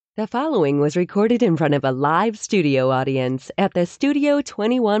The following was recorded in front of a live studio audience at the Studio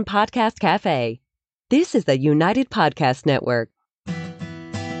 21 Podcast Cafe. This is the United Podcast Network.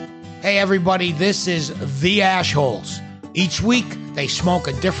 Hey everybody, this is The Ashholes. Each week, they smoke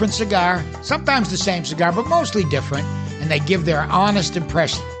a different cigar, sometimes the same cigar, but mostly different, and they give their honest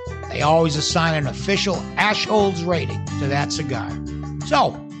impression. They always assign an official Ashholes rating to that cigar.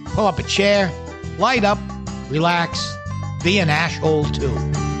 So, pull up a chair, light up, relax, be an Ashhole too.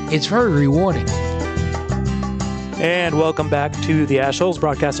 It's very rewarding. And welcome back to The Ashholes,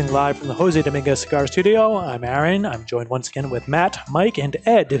 broadcasting live from the Jose Dominguez Cigar Studio. I'm Aaron. I'm joined once again with Matt, Mike, and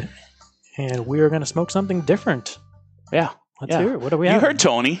Ed. And we're going to smoke something different. Yeah. Let's hear it. What do we have? You heard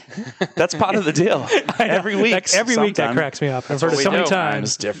Tony. That's part of the deal. Every week. Like, every week that cracks me up. I've heard it so many times.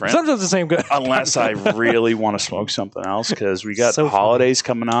 It's different. Sometimes the same good. Unless I really want to smoke something else, because we got holidays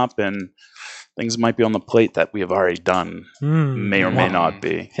coming up and things might be on the plate that we have already done. May or may not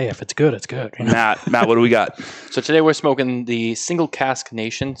be. Hey, if it's good, it's good. You know? Matt, what do we got? So today we're smoking the Single Cask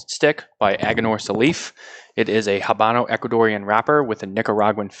Nation stick by Aganorsa Leaf. It is a Habano Ecuadorian wrapper with a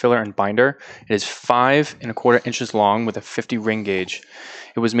Nicaraguan filler and binder. It is 5 1/4 inches long with a 50 ring gauge.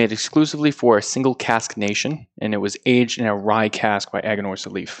 It was made exclusively for a Single Cask Nation, and it was aged in a rye cask by Aganorsa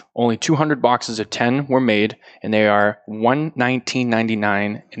Leaf. Only 200 boxes of 10 were made, and they are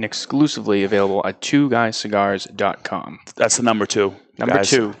 $119.99 and exclusively available at twoguyscigars.com. That's the number two. Number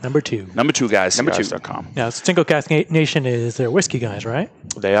two, guys. Cigars.com. Yeah, Single Cask Nation is their whiskey guys, right?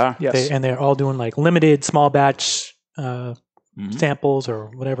 They are. Yes. They're all doing like limited small batch samples or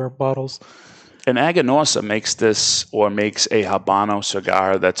whatever bottles. And Aganorsa makes a Habano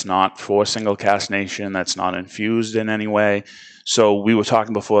cigar that's not for Single Cask Nation, that's not infused in any way. So we were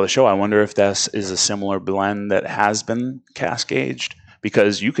talking before the show, I wonder if this is a similar blend that has been cask aged,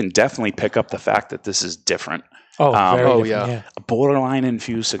 because you can definitely pick up the fact that this is different. Very different. Yeah. A borderline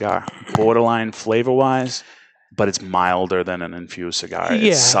infused cigar, borderline flavor-wise, but it's milder than an infused cigar.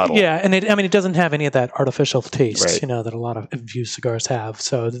 It's subtle. Yeah, and it doesn't have any of that artificial taste, right, that a lot of infused cigars have.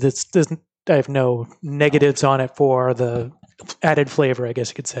 So I have no negatives on it for the added flavor, I guess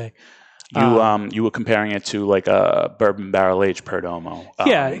you could say. You were comparing it to like a bourbon barrel aged Perdomo.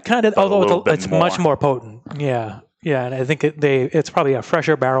 Yeah, kind of. Although it's much more potent. Yeah. Yeah, and I think it's probably a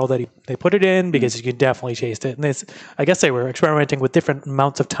fresher barrel that they put it in, because you can definitely taste it. And I guess they were experimenting with different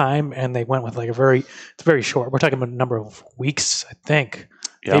amounts of time, and they went with like it's very short. We're talking about a number of weeks, I think,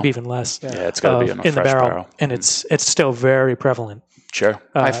 maybe even less. Yeah, it's got to be in a fresh barrel. And it's still very prevalent. Sure.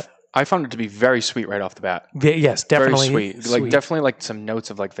 I found it to be very sweet right off the bat. Yes, definitely very sweet. Like definitely like some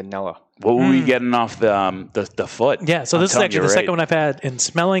notes of like vanilla. What were we getting off the foot? Yeah, so this is actually the second one I've had in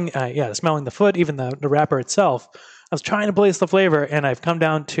smelling. Smelling the foot, even the wrapper itself. I was trying to place the flavor, and I've come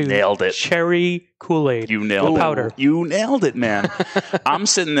down to nailed it. Cherry Kool-Aid. You nailed powder. It. You nailed it, man. I'm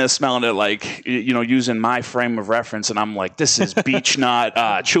sitting there smelling it like, using my frame of reference, and I'm like, this is beech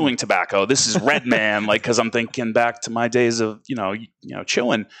nut chewing tobacco. This is Red Man, like, because I'm thinking back to my days of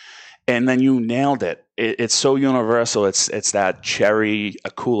chewing. And then you nailed it. It's so universal. It's that cherry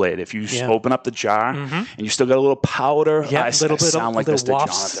Kool-Aid. If you open up the jar and you still got a little powder, I sound like Mr.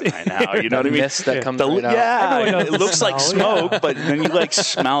 Jonathan right now. You know what I mean? Mist that comes right out. It looks like smoke, but then you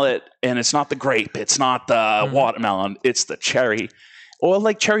smell it, and it's not the grape, it's not the watermelon, it's the cherry. Or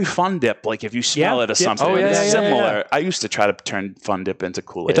like cherry Fun Dip, like if you smell it or something. It's similar. Yeah. I used to try to turn Fun Dip into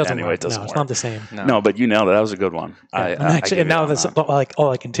Kool-Aid. It doesn't anyway. work. It doesn't work. It's not the same. No, but you nailed it. That was a good one. And now that's like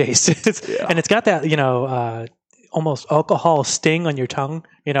all I can taste. And it's got that, almost alcohol sting on your tongue.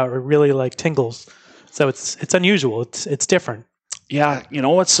 It really like tingles. So it's unusual. It's different. Yeah,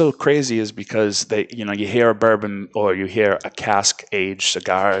 what's so crazy is because you hear a bourbon or you hear a cask aged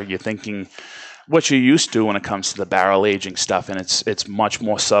cigar, you're thinking what you're used to when it comes to the barrel aging stuff, and it's much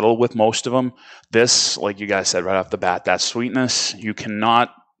more subtle with most of them. This, like you guys said right off the bat, that sweetness, you can't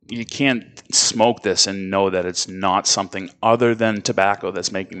smoke this and know that it's not something other than tobacco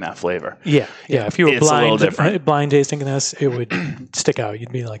that's making that flavor. Yeah. If you were blind tasting this, it would stick out.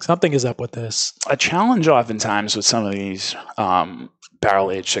 You'd be like, something is up with this. A challenge oftentimes with some of these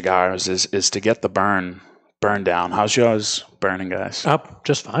barrel aged cigars is to get the burn down. How's yours burning, guys? Up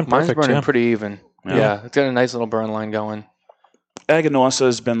just fine. Mine's Perfect, burning pretty even. Yeah, it's got a nice little burn line going. Aganorsa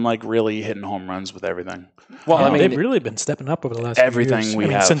has been like really hitting home runs with everything. Well, they've really been stepping up over the last few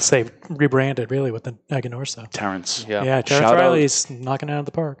years. Have since they've rebranded really with the Aganorsa. Terrence. Terrence Riley's knocking it out of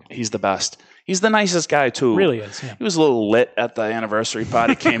the park. He's the best. He's the nicest guy too. Really is. Yeah. He was a little lit at the anniversary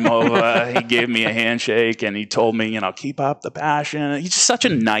party. Came over, he gave me a handshake, and he told me, keep up the passion. He's just such a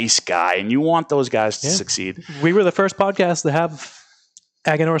nice guy, and you want those guys to succeed. We were the first podcast to have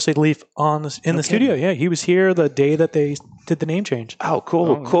Aganorsa leaf in the studio. Yeah, he was here the day that they did the name change. Oh,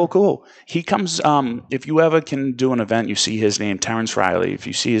 cool. He comes, if you ever can do an event, you see his name, Terrence Riley. If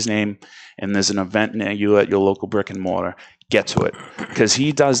you see his name and there's an event near you at your local brick and mortar, get to it. Because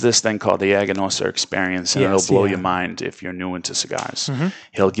he does this thing called the Aganorsa Experience, and it'll blow your mind if you're new into cigars.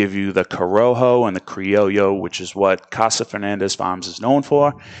 He'll give you the Corojo and the Criollo, which is what Casa Fernandez Farms is known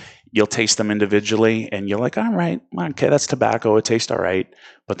for. You'll taste them individually, and you're like, all right, okay, that's tobacco. It tastes all right.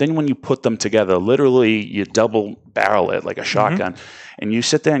 But then when you put them together, literally you double barrel it like a shotgun, and you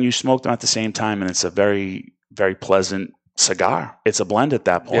sit there and you smoke them at the same time, and it's a very, very pleasant cigar. It's a blend at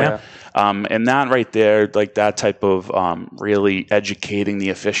that point. And that right there, like that type of really educating the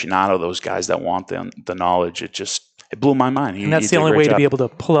aficionado, those guys that want the knowledge, it blew my mind. And that's the only way to be able to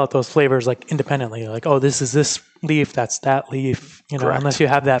pull out those flavors like independently. Like, oh, this is this leaf, that's that leaf. You know, unless you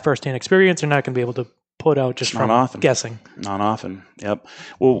have that first-hand experience, you're not going to be able to pull it out just from guessing. Not often. Yep.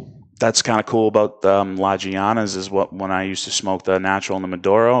 Well, that's kind of cool about La Giana's is when I used to smoke the natural and the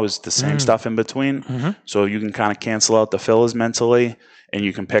Maduro is the same stuff in between. So you can kind of cancel out the fillers mentally, and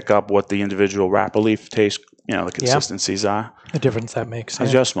you can pick up what the individual wrapper leaf taste, the consistencies are. The difference that makes.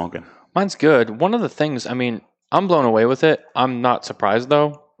 How's your smoking? Mine's good. One of the things, I'm blown away with it. I'm not surprised,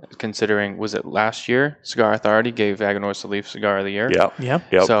 though, considering, was it last year? Cigar Authority gave Aganorsa Leaf Cigar of the Year. Yep.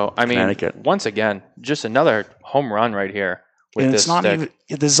 So, once again, just another home run right here with and this it's not stick.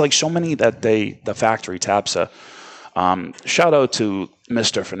 even, there's like so many that the factory taps shout out to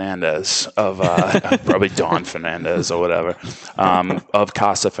Mr. Fernandez of probably Don Fernandez or whatever of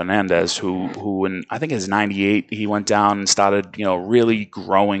Casa Fernandez, who in I think it's '98 he went down and started really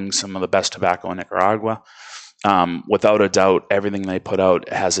growing some of the best tobacco in Nicaragua. Without a doubt, everything they put out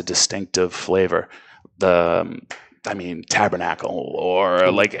has a distinctive flavor. Tabernacle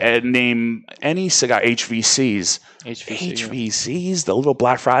or name any cigar, HVCs. HVCs, the little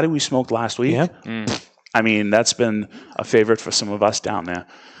Black Friday we smoked last week. That's been a favorite for some of us down there.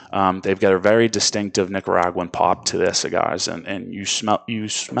 They've got a very distinctive Nicaraguan pop to their cigars, and you smell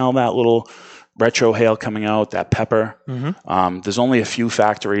that little retro hail coming out, that pepper. There's only a few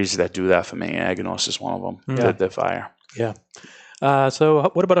factories that do that for me. Aganorsa is one of them. They're fire. Yeah. So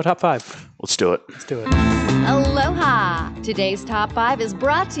what about a top 5? Let's do it. Aloha! Today's top 5 is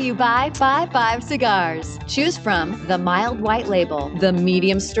brought to you by 55 Cigars. Choose from the mild white label, the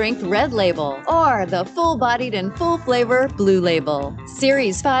medium strength red label, or the full-bodied and full-flavor blue label.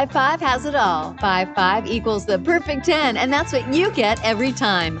 Series 55 has it all. 55 equals the perfect 10, and that's what you get every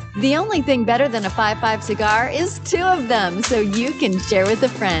time. The only thing better than a 55 cigar is 2 of them, so you can share with a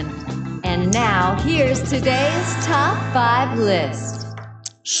friend. And now, here's today's top 5 list.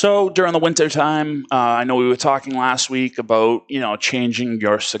 So during the winter time, I know we were talking last week about, changing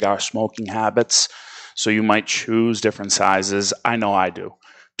your cigar smoking habits. So you might choose different sizes. I know I do.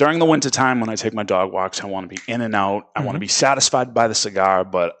 During the winter time, when I take my dog walks, I want to be in and out. I want to be satisfied by the cigar,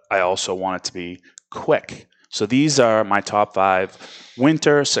 but I also want it to be quick. So these are my top 5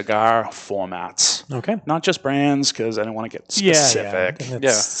 winter cigar formats. Okay. Not just brands, because I don't want to get specific.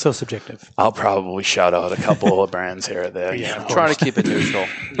 Yeah. So subjective. I'll probably shout out a couple of brands here or there. Try to keep it neutral.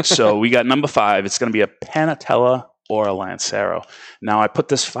 So we got number 5. It's going to be a Panatella or a Lancero. Now I put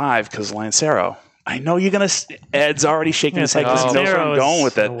this 5 because Lancero. I know you're going to... Ed's already shaking his head because he knows where I'm going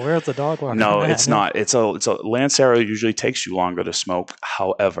with it. Where's the dog walking? No, it's not. It's a Lancero usually takes you longer to smoke.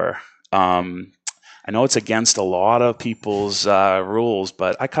 However... I know it's against a lot of people's rules,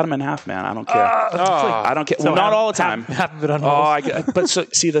 but I cut them in half, man. I don't care. I don't care. So well, not all the time. Half of it on rules. But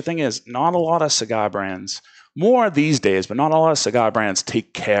see, the thing is, not a lot of cigar brands, more these days, but not a lot of cigar brands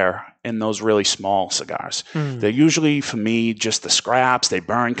take care in those really small cigars. They're usually, for me, just the scraps. They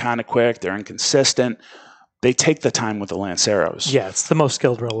burn kind of quick. They're inconsistent. They take the time with the Lanceros. Yeah, it's the most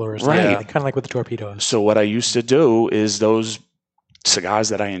skilled rollers. Right. Kind of like with the torpedoes. So what I used to do is those cigars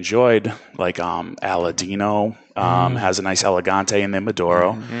that I enjoyed, like Aladino has a nice Elegante in their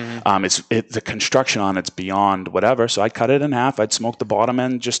Maduro. The construction on it's beyond whatever. So I'd cut it in half. I'd smoke the bottom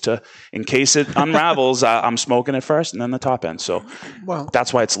end just to, in case it unravels, I'm smoking it first and then the top end. So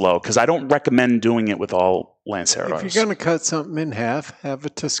that's why it's low, because I don't recommend doing it with all Lanceros. If you're going to cut something in half, have a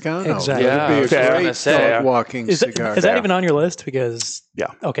Toscano. Exactly. Yeah, It would be a great say. dog-walking cigar. Is that even on your list? Because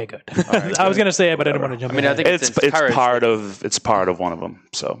okay, good. I was going to say it, but I didn't want to jump in. I think it's part of one of them.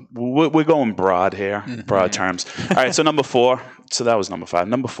 So we're going broad here, broad terms. All right, so number 4. So that was number 5.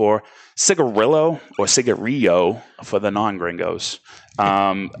 Number 4, Cigarillo or Cigarillo for the non-gringos.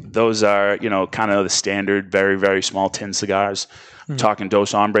 Those are, kind of the standard, very, very small tin cigars. Talking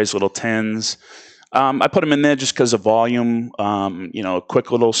Dos Hombres, little tins. I put them in there just because of volume. A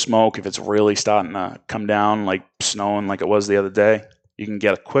quick little smoke if it's really starting to come down, like snowing like it was the other day. You can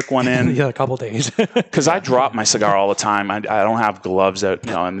get a quick one in. Yeah, a couple days. Because I drop my cigar all the time. I don't have gloves that,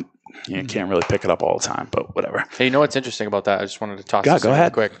 and you can't really pick it up all the time, but whatever. Hey, you know what's interesting about that? I just wanted to toss Yeah, this go in real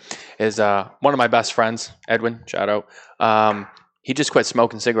ahead. quick. Is one of my best friends, Edwin, shout out. He just quit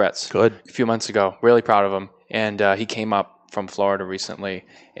smoking cigarettes. Good. A few months ago. Really proud of him. And he came up from Florida recently,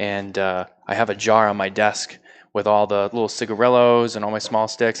 and I have a jar on my desk with all the little cigarillos and all my small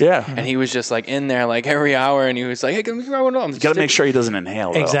sticks. Yeah. And he was just like in there like every hour, and he was like, "Hey, can we throw one on?" You got to make sure he doesn't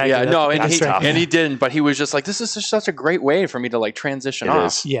inhale, though. Exactly. Yeah, no, that's tough. and he didn't, but he was just like, "This is just such a great way for me to like transition It off."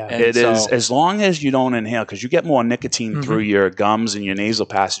 is. Yeah. And It is, so- as long as you don't inhale, because you get more nicotine through your gums and your nasal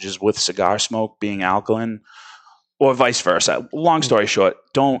passages with cigar smoke being alkaline, or vice versa. Long story short,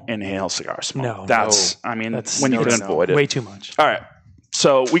 don't inhale cigar smoke. No. That's when you can avoid it. Way too much. All right.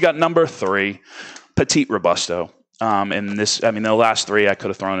 So we got number 3, Petite Robusto. And this, the last 3 I could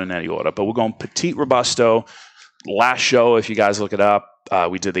have thrown in any order, but we're going Petite Robusto. Last show, if you guys look it up,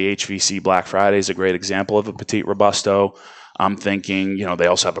 we did the HVC Black Friday is a great example of a Petite Robusto. I'm thinking, they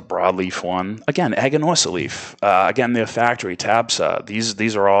also have a broadleaf one. Again, Aganorsa leaf. Again, their factory, Tabsa.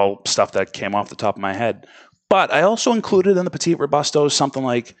 These are all stuff that came off the top of my head. But I also included in the Petite Robustos something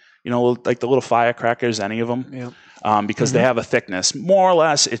like, like the little firecrackers, any of them. Yeah. Because they have a thickness. More or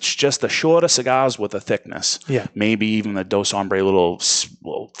less, it's just the shorter cigars with a thickness. Yeah. Maybe even the Dos Hombre little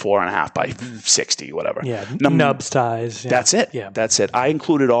 4.5 by 60, whatever. Yeah. Nub size. Yeah. That's it. Yeah. That's it. I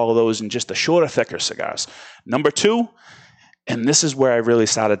included all of those in just the shorter, thicker cigars. Number 2, and this is where I really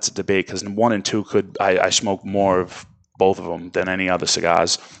started to debate, because 1 and 2 I smoke more of both of them than any other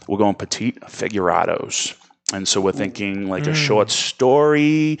cigars. We're going Petite Figurados. And so we're thinking like a short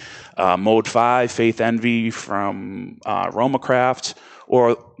story, Mode 5, Faith Envy from Roma Craft,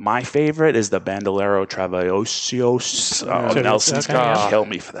 or my favorite is the Bandolero Travasios. Nelson's okay, going to yeah. kill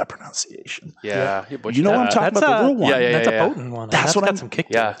me for that pronunciation. Yeah. You know what I'm talking about? The little one. Yeah. That's a potent one. That's what got I'm- some kick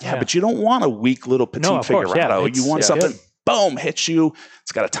yeah. to it. Yeah, but you don't want a weak little Petite No, of course, yeah. Figurado. It's- You want yeah. something, boom, hits you.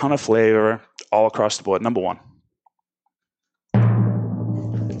 It's got a ton of flavor all across the board. Number 1.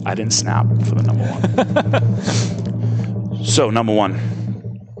 I didn't snap for the number 1. So, number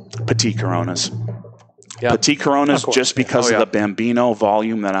 1, Petite Coronas. Yeah. Petite Coronas, just because Oh, yeah. of the Bambino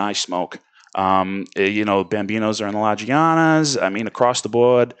volume that I smoke. Bambinos are in the La Gianas. Across the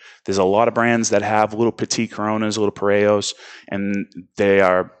board, there's a lot of brands that have little Petite Coronas, little Parellos, and they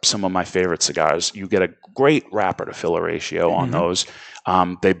are some of my favorite cigars. You get a great wrapper to filler ratio on those.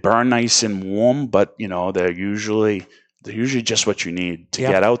 They burn nice and warm, but they're usually just what you need to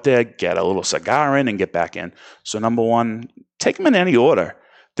get out there, get a little cigar in, and get back in. So number 1, take them in any order.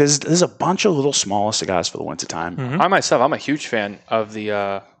 There's a bunch of little smaller cigars for the wintertime. I myself, I'm a huge fan of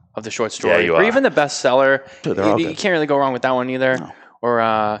the short story, Yeah, you or are. even the bestseller. Dude, they're all You good. can't really go wrong with that one either. No.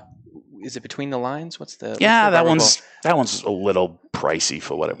 Or is it Between the Lines? What's the Yeah, what's the that one's a little pricey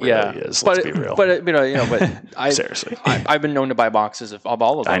for what it really is. but Let's be real. but but Seriously. I've been known to buy boxes of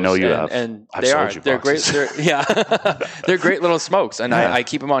all of those. I know you and, have. and I've they sold are you they're boxes. great. They're great little smokes, and Yeah. I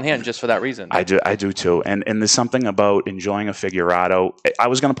keep them on hand just for that reason. I do too. And there's something about enjoying a Figurado. I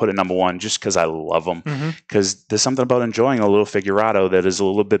was going to put it number 1 just because I love them. Because there's something about enjoying a little Figurado that is a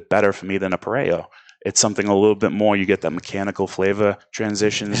little bit better for me than a Parello. It's something a little bit more. You get that mechanical flavor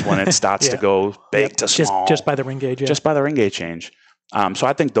transitions when it starts to go big to small. Just by the ring gauge. Yeah. Just by the ring gauge change. So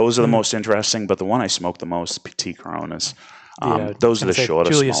I think those are the most interesting, but the one I smoke the most, Petite Coronas. Those are the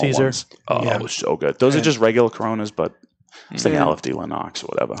shorter, Julius small Caesar. ones. Oh, so good. Those are just regular Coronas, but it's like LFD Lennox or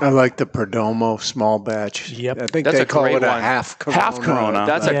whatever. I like the Perdomo small batch. Yep. I think That's they a call great it a one. half Corona. Half Corona.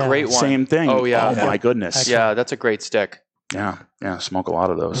 That's a Yeah. great one. Same thing. Oh yeah. Oh my goodness. Yeah, that's a great stick. Yeah. Smoke a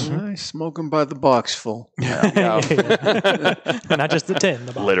lot of those. I smoke them by the box full. Not just the 10.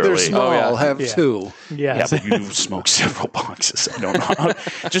 The box. Literally. They're small. yeah. Have Yeah. 2. Yeah, Yes. but you smoke several boxes. I don't know.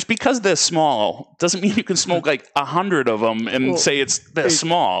 Just because they're small doesn't mean you can smoke like 100 of them and Well, say they're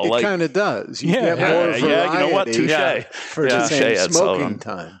small. It Like, kind of does. You Yeah. get more yeah, you know what? variety Touche. for Yeah. the same Touche, Ed smoking Sullivan.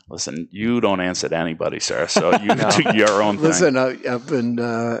 time. Listen, you don't answer to anybody, sir. So you do your own thing. Listen, I've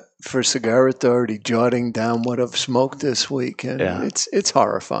been for Cigar Authority jotting down what I've smoked this week, and Yeah. it's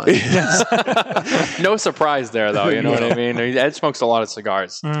horrifying. No surprise there, though. You know what I mean? Ed smokes a lot of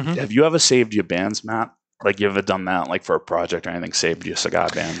cigars. Have you ever saved your bands, Matt? Like, you ever done that, like for a project or anything? Saved your cigar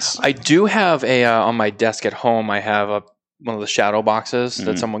bands? I do have on my desk at home. I have one of the shadow boxes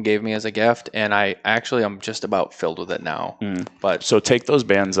that someone gave me as a gift, and I'm just about filled with it now. But So take those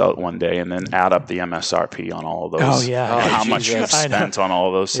bands out one day and then add up the MSRP on all of those. Oh, yeah. And how Oh, much Jesus. you've I know. spent on all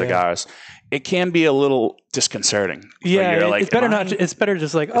of those cigars. it can be a little disconcerting. Yeah, you're like, it's better not. It's better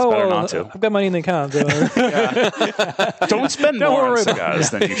just like, better not to. I've got money in the account. Don't spend more on cigars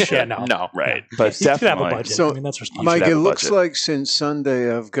than you should. Yeah, No. Right. You But should have a definitely. budget. So, I mean, that's responsible. Mike, have it a looks budget. like since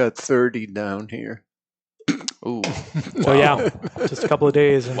Sunday I've got 30 down here. Ooh. So yeah, just a couple of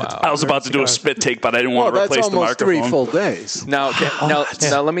days. And Wow. I was about to do a spit take, but I didn't want to that's replace the almost microphone. 3 full days. Now,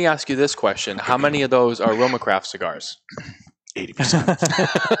 now, let me ask you this question: how many of those are Romacraft cigars?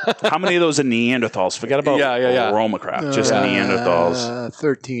 80%. How many of those are Neanderthals? Forget about Romacraft. Just Neanderthals.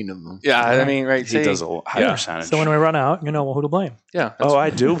 13 of them. Yeah, I mean, right? He does a high percentage. so when we run out, you know who to blame. Yeah. Oh,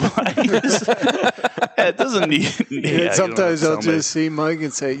 I do. It doesn't need. Yeah, Sometimes I'll just see Mike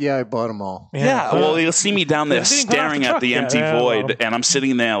and say, "Yeah, I bought them all." Yeah, well, you'll see me down there They didn't come off staring the at truck the yet. empty Yeah, void, well. and I'm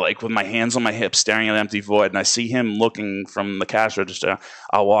sitting there like with my hands on my hips, staring at an empty void, and I see him looking from the cash register.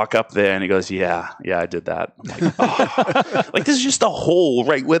 I'll walk up there, and he goes, "Yeah, I did that." I'm like, oh. Like this is just a hole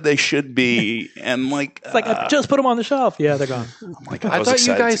right where they should be, and like, It's like I just put them on the shelf. Yeah, they're gone. I'm like, I was thought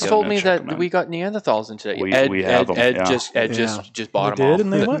you excited to guys get told him me and check that him in. we got Neanderthals in today. We have them, Ed yeah. just bought We them all. did,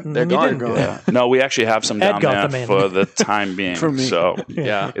 and they went, and They're then you gone. didn't. Yeah. No, we actually have some Ed down got there them in. for the time being. For me. So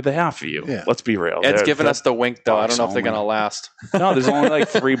Yeah. they have for you. Yeah. Let's be real. Ed's They're- giving us the wink, though. I don't know if they're only. going to last. No, there's only like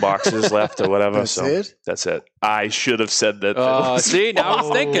 3 boxes left or whatever. That's so it? That's it. I should have said that. See, now he's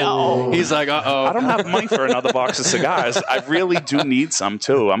thinking. He's like, uh-oh. I don't have money for another box of cigars. I really do need some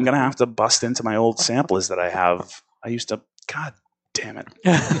too. I'm gonna have to bust into my old samplers that I have. I used to. God damn it.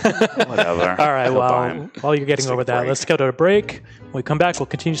 Whatever. All right, I'll buy 'em. well, while you're getting Let's over take a that, break. let's go to a break. When we come back, we'll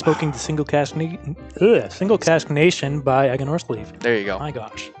continue smoking the Single Cask Nation by Aganorsa Leaf. There you go. My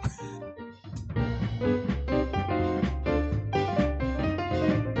gosh.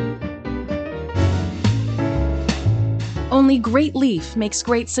 Only Great Leaf makes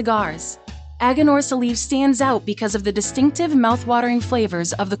great cigars. Aganorsa Leaf stands out because of the distinctive mouth-watering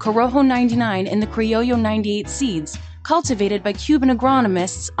flavors of the Corojo 99 and the Criollo 98 seeds, cultivated by Cuban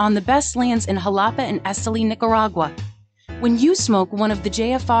agronomists on the best lands in Jalapa and Esteli, Nicaragua. When you smoke one of the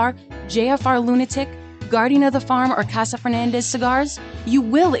JFR Lunatic, Guardian of the Farm, or Casa Fernandez cigars, you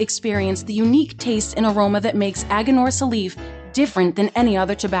will experience the unique taste and aroma that makes Aganorsa Leaf different than any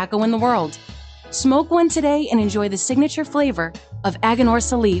other tobacco in the world. Smoke one today and enjoy the signature flavor of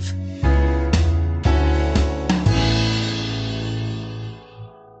Aganorsa Leaf.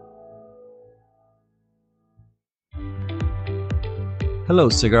 Hello,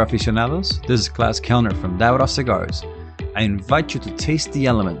 cigar aficionados. This is Klaus Kellner from Davidoff Cigars. I invite you to taste the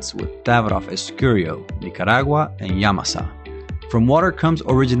elements with Davidoff Escurio, Nicaragua, and Yamasa. From water comes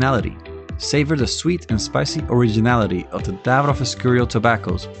originality. Savor the sweet and spicy originality of the Davidoff Escurio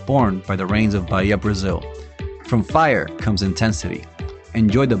tobaccos born by the rains of Bahia, Brazil. From fire comes intensity.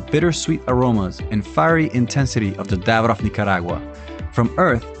 Enjoy the bittersweet aromas and fiery intensity of the Davidoff Nicaragua. From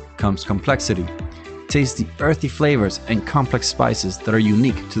earth comes complexity. Taste the earthy flavors and complex spices that are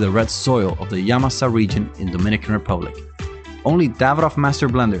unique to the red soil of the Yamasa region in Dominican Republic. Only Davidoff Master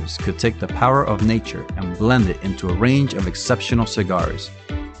Blenders could take the power of nature and blend it into a range of exceptional cigars.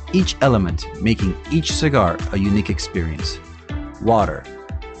 Each element making each cigar a unique experience. Water,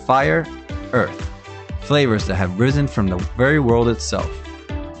 fire, earth. Flavors that have risen from the very world itself.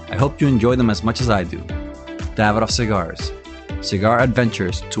 I hope you enjoy them as much as I do. Davidoff Cigars. Cigar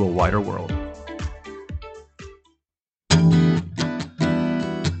adventures to a wider world.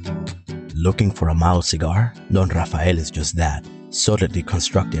 Looking for a mild cigar? Don Rafael is just that. Solidly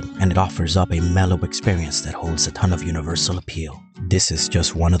constructed, and it offers up a mellow experience that holds a ton of universal appeal. This is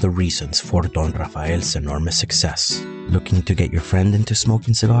just one of the reasons for Don Rafael's enormous success. Looking to get your friend into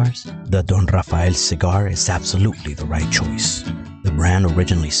smoking cigars? The Don Rafael cigar is absolutely the right choice. The brand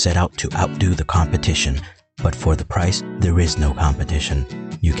originally set out to outdo the competition, but for the price, there is no competition.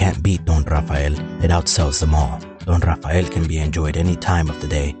 You can't beat Don Rafael, it outsells them all. Don Rafael can be enjoyed any time of the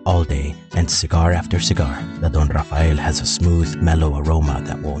day, all day, and cigar after cigar. The Don Rafael has a smooth, mellow aroma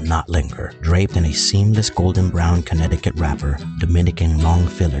that will not linger. Draped in a seamless golden brown Connecticut wrapper, Dominican long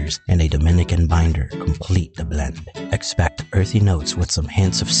fillers, and a Dominican binder complete the blend. Expect earthy notes with some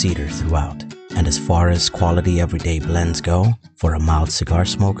hints of cedar throughout. And as far as quality everyday blends go, for a mild cigar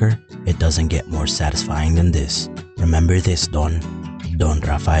smoker, it doesn't get more satisfying than this. Remember this, Don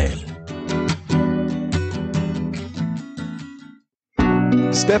Rafael.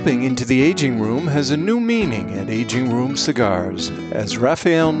 Stepping into the aging room has a new meaning at Aging Room Cigars, as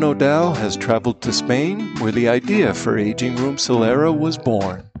Rafael Nodal has traveled to Spain, where the idea for Aging Room Solera was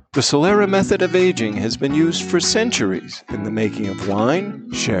born. The Solera method of aging has been used for centuries in the making of wine,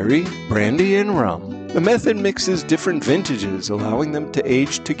 sherry, brandy, and rum. The method mixes different vintages, allowing them to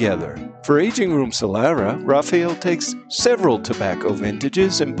age together. For Aging Room Solera, Raphael takes several tobacco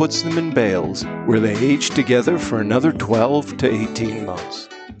vintages and puts them in bales, where they age together for another 12 to 18 months.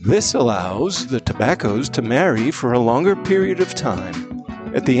 This allows the tobaccos to marry for a longer period of time.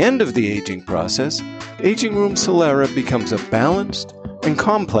 At the end of the aging process, Aging Room Solera becomes a balanced and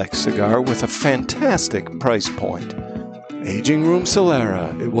complex cigar with a fantastic price point. Aging Room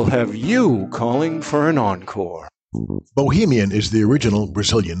Solera, it will have you calling for an encore. Bohemian is the original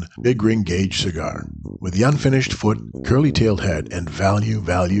Brazilian big ring gauge cigar, with the unfinished foot, curly-tailed head, and value.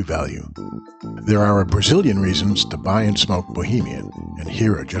 There are Brazilian reasons to buy and smoke Bohemian, and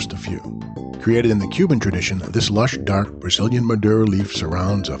here are just a few. Created in the Cuban tradition, this lush, dark Brazilian Maduro leaf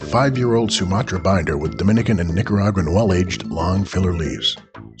surrounds a 5-year-old Sumatra binder with Dominican and Nicaraguan well-aged long filler leaves.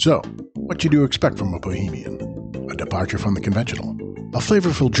 So, what do you expect from a Bohemian? A departure from the conventional. A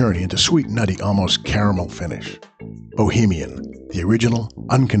flavorful journey into sweet, nutty, almost caramel finish. Bohemian, the original,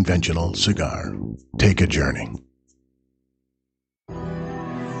 unconventional cigar. Take a journey.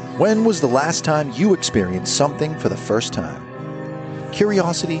 When was the last time you experienced something for the first time?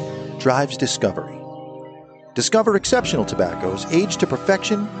 Curiosity drives discovery. Discover exceptional tobaccos aged to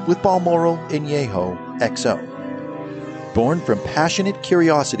perfection with Balmoral Añejo XO. Born from passionate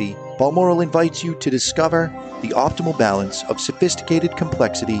curiosity, Balmoral invites you to discover the optimal balance of sophisticated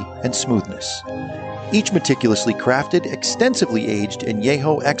complexity and smoothness. Each meticulously crafted, extensively aged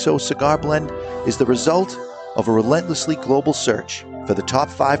Añejo XO cigar blend is the result of a relentlessly global search for the top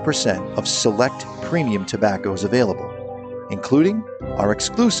 5% of select premium tobaccos available, including our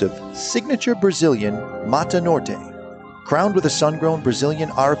exclusive signature Brazilian Mata Norte. Crowned with a sun-grown Brazilian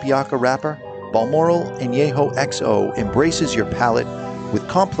Arapiaca wrapper, Balmoral Añejo XO embraces your palate with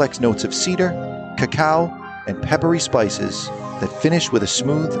complex notes of cedar, cacao, and peppery spices that finish with a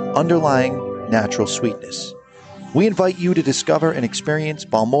smooth, underlying, natural sweetness. We invite you to discover and experience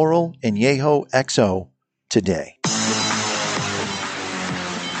Balmoral Añejo XO today.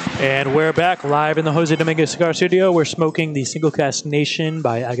 And we're back live in the Jose Dominguez Cigar Studio. We're smoking the Single Cask Nation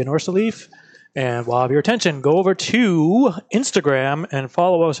by Aganorsa Leaf. And while I have your attention, go over to Instagram and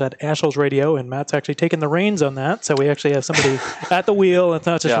follow us at Ashholes Radio. And Matt's actually taking the reins on that. So we actually have somebody at the wheel. It's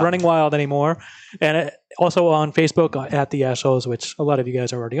not just running wild anymore. And also on Facebook at the Ashholes, which a lot of you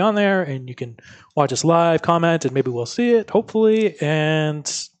guys are already on there. And you can watch us live, comment, and maybe we'll see it, hopefully. And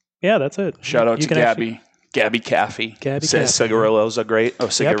yeah, that's it. Shout out to Gabby. Gabby Caffey says cigarillos are great. Oh,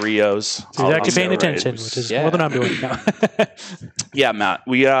 cigarillos. Yep. So he's actually paying attention, which is more than I'm doing now. Yeah, Matt.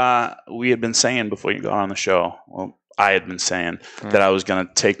 We had been saying before you got on the show, well, I had been saying that I was going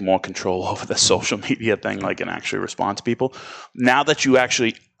to take more control over the social media thing, like, and actually respond to people. Now that you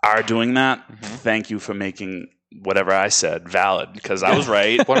actually are doing that, thank you for making whatever I said valid, because I was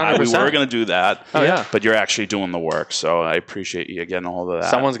right. 100%. We were going to do that. Oh, yeah. But you're actually doing the work, so I appreciate you getting a hold of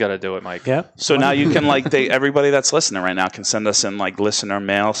that. Someone's got to do it, Mike. Yeah. So now you can, like, everybody that's listening right now can send us in, like, listener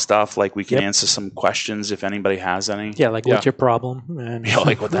mail stuff. Like, we can answer some questions if anybody has any. Yeah, like, what's your problem? And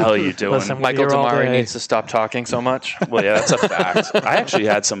like, what the hell are you doing? Listen, Michael Damari needs to stop talking so much. Well, yeah, that's a fact. I actually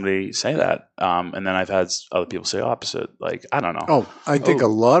had somebody say that, and then I've had other people say opposite. Like, I don't know. Oh, I think a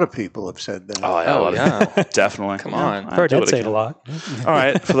lot of people have said that. Oh, yeah. Definitely. Come on. I've heard that say it a lot. All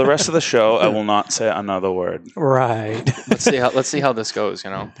right. For the rest of the show, I will not say another word. Right. Let's see how this goes, you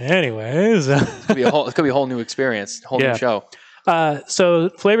know. Anyways. It could be a whole new experience, whole new show. So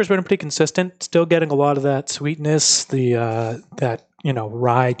flavor's been pretty consistent. Still getting a lot of that sweetness, that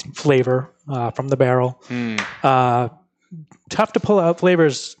rye flavor from the barrel. Tough to pull out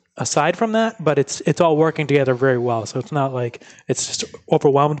flavors aside from that, but it's all working together very well. So it's not like it's just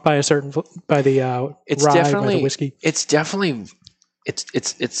overwhelmed by the It's rye, definitely by the whiskey. It's definitely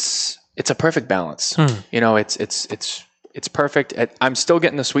it's a perfect balance. You know, it's perfect. I'm still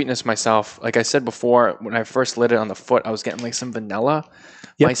getting the sweetness myself. Like I said before, when I first lit it on the foot, I was getting like some vanilla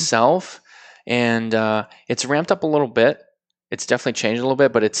myself, and it's ramped up a little bit. It's definitely changed a little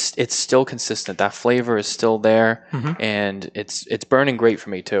bit, but it's still consistent. That flavor is still there, and it's burning great for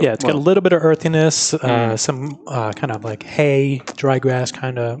me too. Yeah, it's got a little bit of earthiness, some kind of like hay, dry grass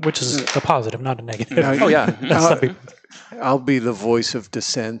kind of, which is a positive, not a negative. Oh yeah, I'll be the voice of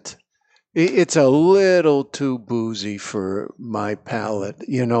dissent. It's a little too boozy for my palate.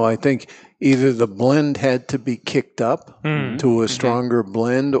 You know, I think either the blend had to be kicked up to a stronger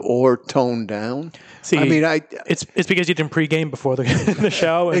blend or toned down. See, I mean, it's because you didn't pregame before the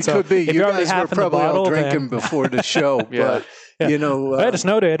show. And it could be. You guys were probably all drinking before the show, but You know, I had a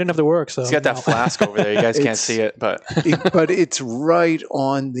snow day. I didn't have to work. So He's got that flask over there. You guys can't see it, but but it's right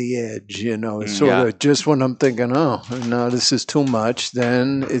on the edge. You know, it's sort of just when I'm thinking, oh, no, this is too much,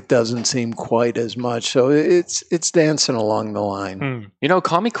 then it doesn't seem quite as much. So it's dancing along the line. You know,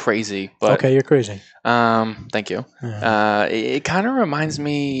 call me crazy, but okay, you're crazy. Thank you. It kind of reminds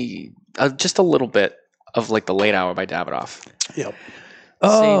me just a little bit of like The Late Hour by Davidoff. Yep.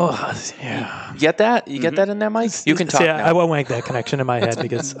 Yeah. You get that? You get that in there, Mike? You can talk. Now. I won't make that connection in my head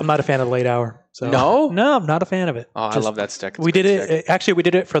because I'm not a fan of The Late Hour. So. No, I'm not a fan of it. Oh, I love that stick. We did it. Actually, we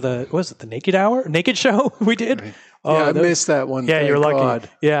did it for the Naked Hour, Naked Show. We did. Right. I missed that one. Yeah, you're lucky. God.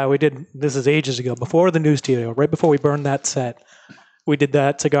 Yeah, we did. This is ages ago, before the news studio, right before we burned that set. We did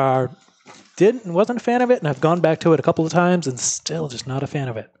that cigar. Wasn't a fan of it, and I've gone back to it a couple of times, and still just not a fan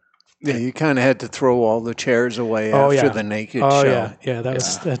of it. Yeah, you kind of had to throw all the chairs away after the Naked Show. Yeah,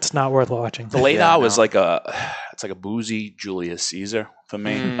 that's not worth watching. The Late Hour was like it's like a boozy Julius Caesar for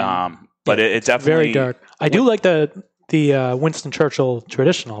me. But it definitely very dark. I do like the Winston Churchill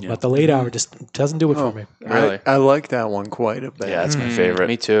traditional, but the Late Hour just doesn't do it for me. Really, I like that one quite a bit. Yeah, that's my favorite.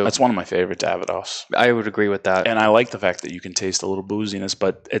 Me too. That's one of my favorite Davidoffs. I would agree with that. And I like the fact that you can taste a little booziness,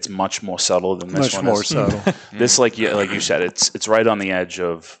 but it's much more subtle than this one. Much more subtle. This, like you said, it's right on the edge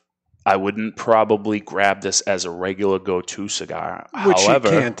of. I wouldn't probably grab this as a regular go-to cigar. Which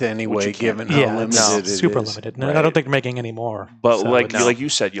However, you can't anyway, given how limited it is. Super limited. No, I don't think they're making any more. But like you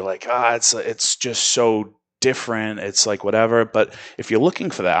said, you're like, it's just so different. It's like whatever. But if you're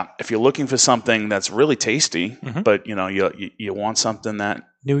looking for that, if you're looking for something that's really tasty, but you want something that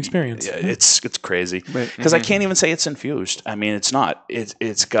new experience. Yeah, it's crazy because I can't even say it's infused. I mean, it's not.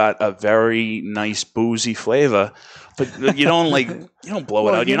 It's got a very nice boozy flavor. But you don't blow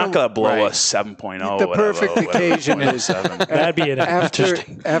it out. You're not going to blow a 7.0. The perfect occasion is that'd be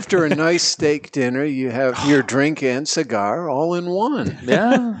after a nice steak dinner, you have your drink and cigar all in one.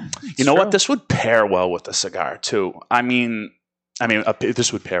 Yeah, you know what? This would pair well with a cigar too. I mean,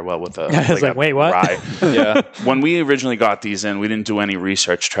 this would pair well with a. I was like, wait, what? Rye. Yeah. When we originally got these in, we didn't do any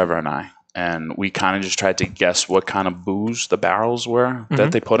research, Trevor and I, and we kind of just tried to guess what kind of booze the barrels were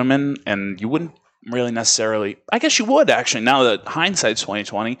that they put them in, and you wouldn't really necessarily. I guess you would actually. Now that hindsight's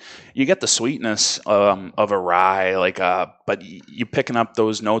 2020, you get the sweetness of a rye, but you're picking up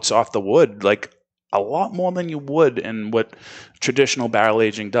those notes off the wood like a lot more than you would in what traditional barrel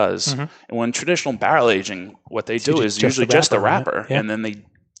aging does. And when traditional barrel aging, what they do is usually just the wrapper, and then they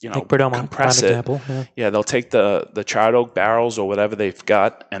compress it. Yeah, they'll take the charred oak barrels or whatever they've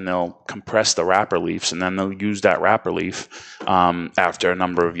got, and they'll compress the wrapper leaves, and then they'll use that wrapper leaf after a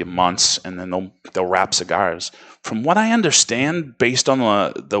number of months, and then they'll wrap cigars. From what I understand, based on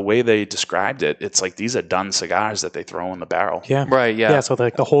the way they described it, it's like these are done cigars that they throw in the barrel. Yeah, right. Yeah, so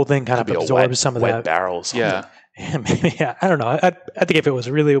the whole thing kind of absorbs some of that barrels. Yeah. Yeah, I don't know. I think if it was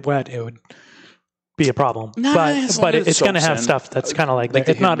really wet, it would be a problem. But it's going to have stuff that's kind of like the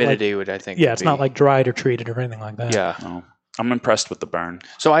it's not humidity would, I think. Yeah, it's not like dried or treated or anything like that. Yeah. No. I'm impressed with the burn.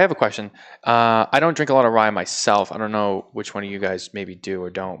 So I have a question. I don't drink a lot of rye myself. I don't know which one of you guys maybe do or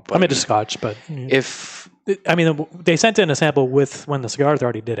don't. But I'm into Scotch, but they sent in a sample with when the cigars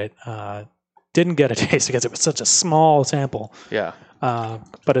already did it. Didn't get a taste because it was such a small sample. Yeah.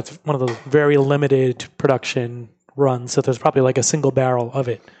 But it's one of those very limited production runs, so there's probably like a single barrel of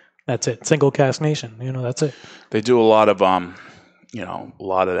it. That's it. Single cask nation. That's it. They do a lot of a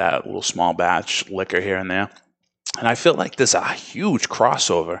lot of that little small batch liquor here and there. And I feel like there's a huge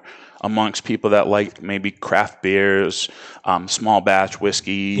crossover amongst people that like maybe craft beers, small batch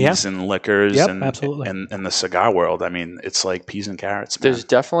whiskeys and liquors, and absolutely. And the cigar world. I mean, it's like peas and carrots. Man. There's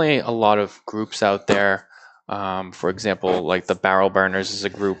definitely a lot of groups out there. For example, like the Barrel Burners is a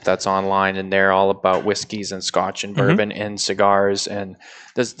group that's online, and they're all about whiskeys and Scotch and bourbon and cigars. And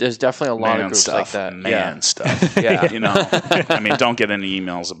there's definitely a lot of groups like that. Stuff. Yeah, I mean, don't get any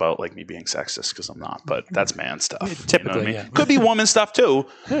emails about like me being sexist because I'm not, but that's man stuff. Typically, could be woman stuff too,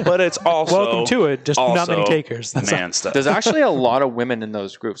 but it's also welcome to it. Just not many takers. That's man stuff. There's actually a lot of women in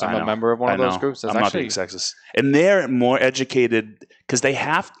those groups. I'm a member of one of those groups. I'm not being sexist, and they're more educated because they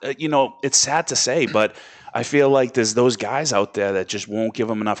have. It's sad to say, but I feel like there's those guys out there that just won't give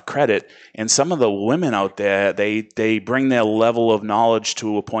them enough credit. And some of the women out there, they bring their level of knowledge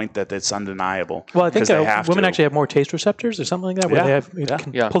to a point that it's undeniable. Well, I think women actually have more taste receptors or something like that, where they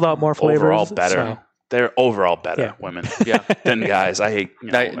can pull out more flavors. Overall better. So. They're overall better women than guys. I hate.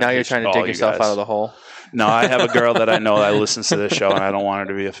 Now you're trying to dig yourself out of the hole. No, I have a girl that I know that listens to this show, and I don't want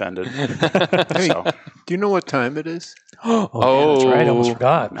her to be offended. Hey, do you know what time it is? Oh, that's right. I almost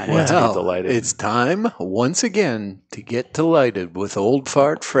forgot. It's time once again to get delighted with Old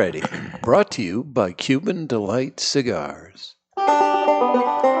Fart Freddy, brought to you by Cuban Delight Cigars.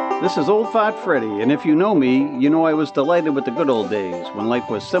 This is Old Fart Freddy, and if you know me, you know I was delighted with the good old days when life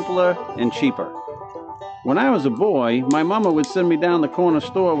was simpler and cheaper. When I was a boy, my mama would send me down the corner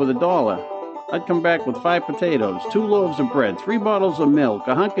store with $1. I'd come back with 5 potatoes, 2 loaves of bread, 3 bottles of milk,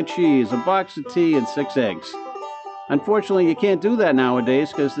 a hunk of cheese, a box of tea, and 6 eggs. Unfortunately, you can't do that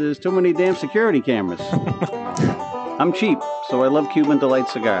nowadays because there's too many damn security cameras. I'm cheap, so I love Cuban Delight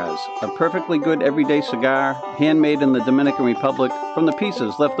cigars. A perfectly good everyday cigar, handmade in the Dominican Republic from the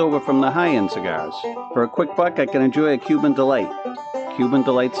pieces left over from the high-end cigars. For a quick buck, I can enjoy a Cuban Delight. Cuban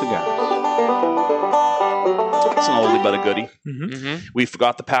Delight cigars. It's an oldie but a goodie. We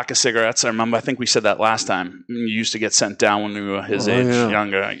forgot the pack of cigarettes. I remember, I think we said that last time. You used to get sent down when we were his age,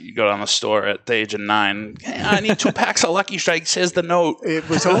 younger. You go down the store at the age of 9. Hey, I need 2 packs of Lucky Strikes. Here's the note. It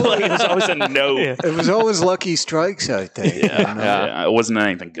was always, it was always a note. It was always Lucky Strikes, I think. Yeah. It wasn't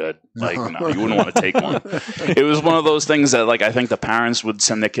anything good. Like, no, you wouldn't want to take one. It was one of those things that, like, I think the parents would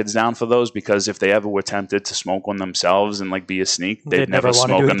send their kids down for those because if they ever were tempted to smoke one themselves and, like, be a sneak, they'd never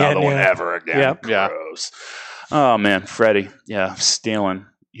smoke another one ever again. Gross. Oh man, Freddie, stealing.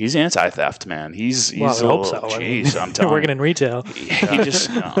 He's anti-theft, man. He's I hope so. Jeez, I'm telling working in retail. He just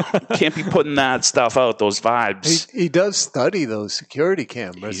can't be putting that stuff out. Those vibes. He does study those security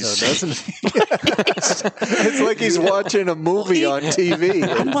cameras, though, doesn't he? It's like he's watching a movie on TV.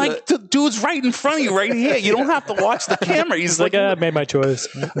 I'm like, the dude's right in front of you, right here. You don't have to watch the camera. He's like, I made my choice.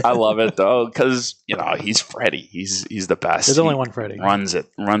 I love it though, because he's Freddie. He's the best. There's only one Freddie. Runs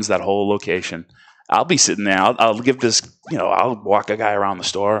that whole location. I'll be sitting there. I'll give this, I'll walk a guy around the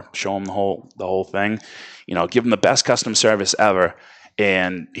store, show him the whole thing, give him the best customer service ever,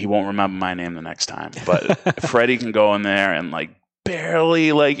 and he won't remember my name the next time. But Freddie can go in there and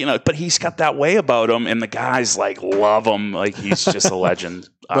barely but he's got that way about him, and the guys love him. He's just a legend.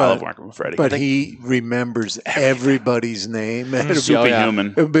 I love working with Freddie. But he remembers everybody's name.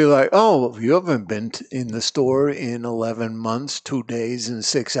 Superhuman. It would be like, oh, you haven't been in the store in 11 months, 2 days, and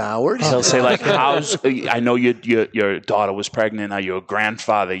 6 hours. He'll say I know your daughter was pregnant. Are you a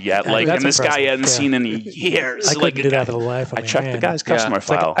grandfather yet? And this guy hadn't seen in years. I couldn't do that for the life of me. I checked the guy's customer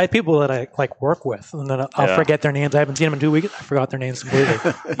file. I have people that I work with, and then I'll forget their names. I haven't seen them in 2 weeks. I forgot their names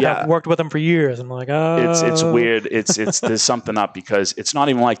completely. I've worked with them for years. I'm like, oh. It's weird. It's there's something up because it's not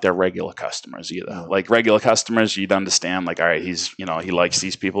even like they're regular customers either. Regular customers, you'd understand. All right, he's he likes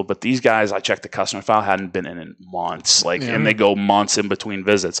these people, but these guys, I checked the customer file, hadn't been in months. And they go months in between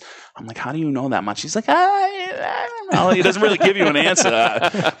visits. I'm like, how do you know that much? He's like, I don't know. He doesn't really give you an answer,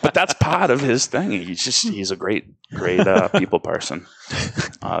 but that's part of his thing. He's a great people person,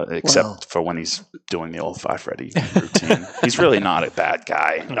 except for when he's doing the old Five Freddy routine. He's really not a bad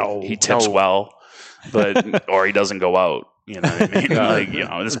guy. He tips well, or he doesn't go out. You know what I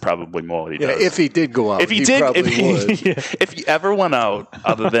mean? This is probably more what he does. If he did go out, he probably would. If he ever went out,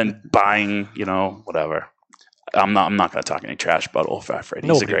 other than buying, whatever. I'm not going to talk any trash about old Fat Freddy.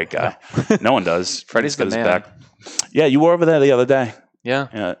 He's a great guy. No one does. Freddy's the man. Back. Yeah, you were over there the other day.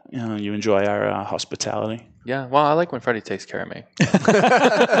 Yeah. You enjoy our hospitality. Yeah. Well, I like when Freddie takes care of me.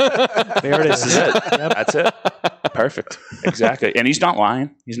 There it is. This is it. That's it. Perfect. Exactly. And he's not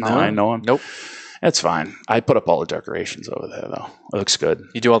lying. He's not lying. No one. Nope. That's fine. I put up all the decorations over there, though. It looks good.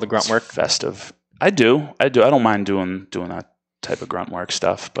 You do all the grunt work? Festive. I do. I don't mind doing that type of grunt work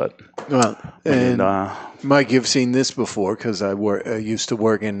stuff, but Mike, you've seen this before because I used to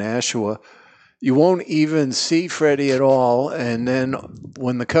work in Nashua. You won't even see Freddie at all, and then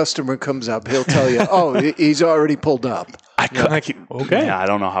when the customer comes up, he'll tell you, "Oh, he's already pulled up." Okay. Yeah, I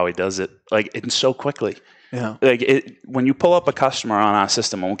don't know how he does it. It's so quickly. Yeah. When you pull up a customer on our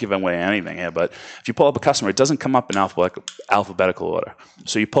system, I won't give away anything here, but if you pull up a customer, it doesn't come up in alphabetical order.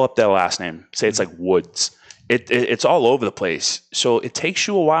 So you pull up their last name. Say it's Woods. It's all over the place. So it takes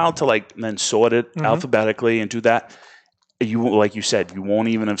you a while to then sort it alphabetically and do that. Like you said, you won't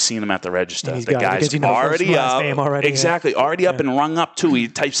even have seen him at the register. The guy's already up. Exactly. Already up and rung up too. He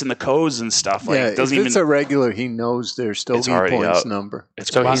types in the codes and stuff. If it's a regular, he knows their Stogie Points number.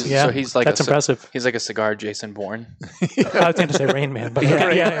 He's like that's impressive. He's like a cigar Jason Bourne. I was going to say Rain Man, but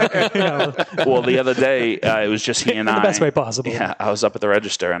Well, the other day, it was just he and I. In the best way possible. Yeah, I was up at the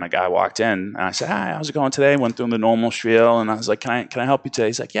register and a guy walked in and I said, "Hi, how's it going today?" Went through the normal spiel and I was like, "Can I help you today?"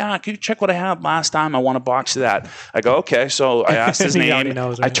 He's like, "Yeah, can you check what I had last time? I want a box of that." I go, "Okay." So I asked his name.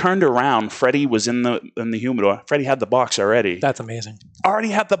 I turned around. Freddie was in the humidor. Freddie had the box already. That's amazing. Already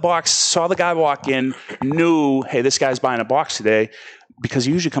had the box. Saw the guy walk in. Knew, hey, this guy's buying a box today. because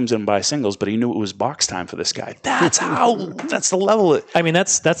he usually comes in and buys singles, but he knew it was box time for this guy. That's the level. I mean,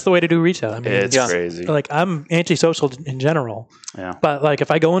 that's the way to do retail. I mean, It's crazy. Like, I'm antisocial in general. Yeah. But like,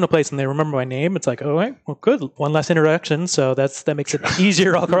 if I go in a place and they remember my name, it's like, all right, well, good. One less introduction. So that makes it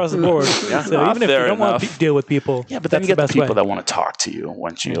easier all across the board. Yeah, so even if you don't want to deal with people, yeah, but then you get the best people way. that want to talk to you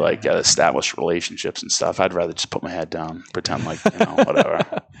once you like get established relationships and stuff. I'd rather just put my head down, pretend like, whatever.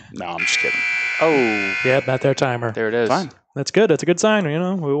 No, I'm just kidding. Oh, yeah, not their timer. There it is. Fine. That's good. That's a good sign.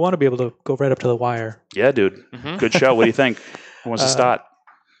 We want to be able to go right up to the wire. Yeah, dude. Good show. What do you think? Who wants to start?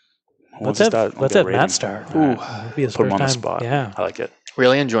 Let's have Matt start. Ooh, put him on the spot. Yeah, I like it.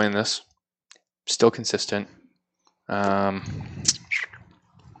 Really enjoying this. Still consistent. I'll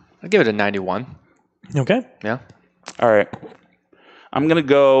give it a 91. Okay. Yeah. All right. I'm gonna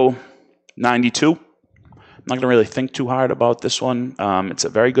go 92. I'm not going to really think too hard about this one. It's a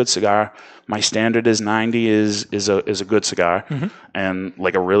very good cigar. My standard is 90 is a good cigar, and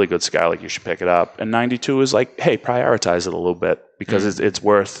like a really good cigar, like you should pick it up. And 92 is like, hey, prioritize it a little bit because it's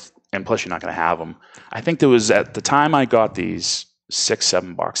worth. And plus, you're not going to have them. I think there was at the time I got these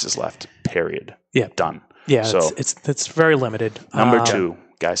 6-7 boxes left. Period. Yeah. Done. Yeah. So it's very limited. Number 2,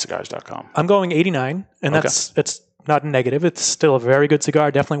 GuyCigars.com. I'm going 89, and it's not negative. It's still a very good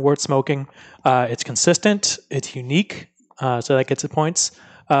cigar. Definitely worth smoking. It's consistent. It's unique. So that gets the points.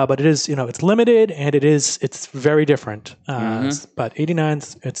 But it is, it's limited and it's very different. But 89,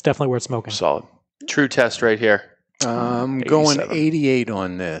 it's definitely worth smoking. Solid. True test right here. I'm going 88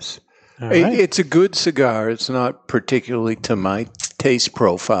 on this. Right. It's a good cigar. It's not particularly to my taste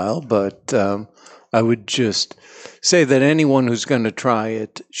profile, but I would just say that anyone who's going to try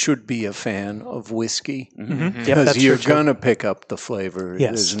it should be a fan of whiskey because you're going to pick up the flavor.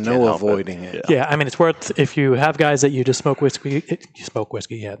 Yes. There's no avoiding it. Yeah, I mean, it's worth, if you have guys that you just smoke whiskey,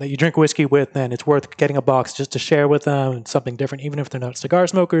 that you drink whiskey with, then it's worth getting a box just to share with them and something different. Even if they're not cigar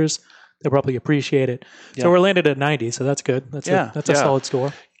smokers, they'll probably appreciate it. Yeah. So we're landed at 90, so that's good. That's a solid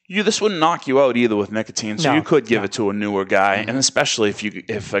score. This wouldn't knock you out either with nicotine, so you could give it to a newer guy, and especially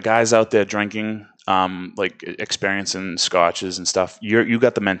if a guy's out there drinking, like experiencing scotches and stuff, you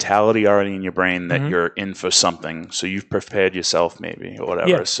got the mentality already in your brain that you're in for something, so you've prepared yourself maybe or whatever.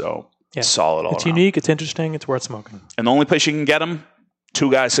 Yeah. So solid all It's around. unique. It's interesting. It's worth smoking. And the only place you can get them,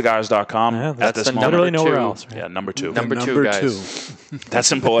 2GuyCigars.com at this moment. Literally nowhere else. Right? Yeah, number 2. Number two, guys.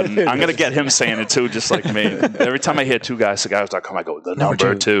 That's important. I'm going to get him saying it too, just like me. Every time I hear 2GuyCigars.com, I go, the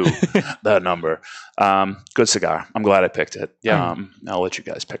number 2. The number. Good cigar. I'm glad I picked it. Yeah. I'll let you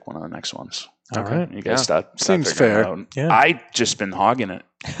guys pick one of the next ones. All right. You guys start Seems figuring it fair. out. Yeah. I just been hogging it,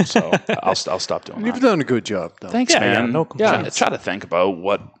 so I'll stop doing You've that. done a good job, though. Thanks, Yeah, man. no complaints. Try to think about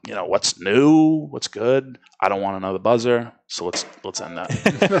what's new, what's good. I don't want another buzzer, so let's end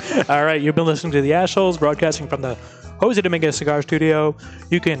that. All right, you've been listening to the Ashholes, broadcasting from the Jose Dominguez Cigar Studio.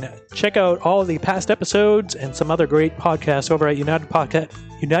 You can check out all of the past episodes and some other great podcasts over at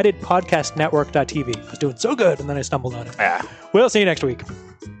UnitedPodcastNetwork.tv. I was doing so good, and then I stumbled on it. Yeah. We'll see you next week.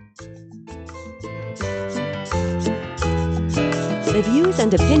 The views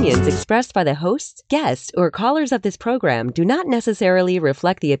and opinions expressed by the hosts, guests, or callers of this program do not necessarily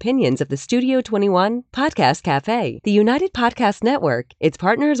reflect the opinions of the Studio 21 Podcast Cafe, the United Podcast Network, its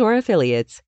partners, or affiliates.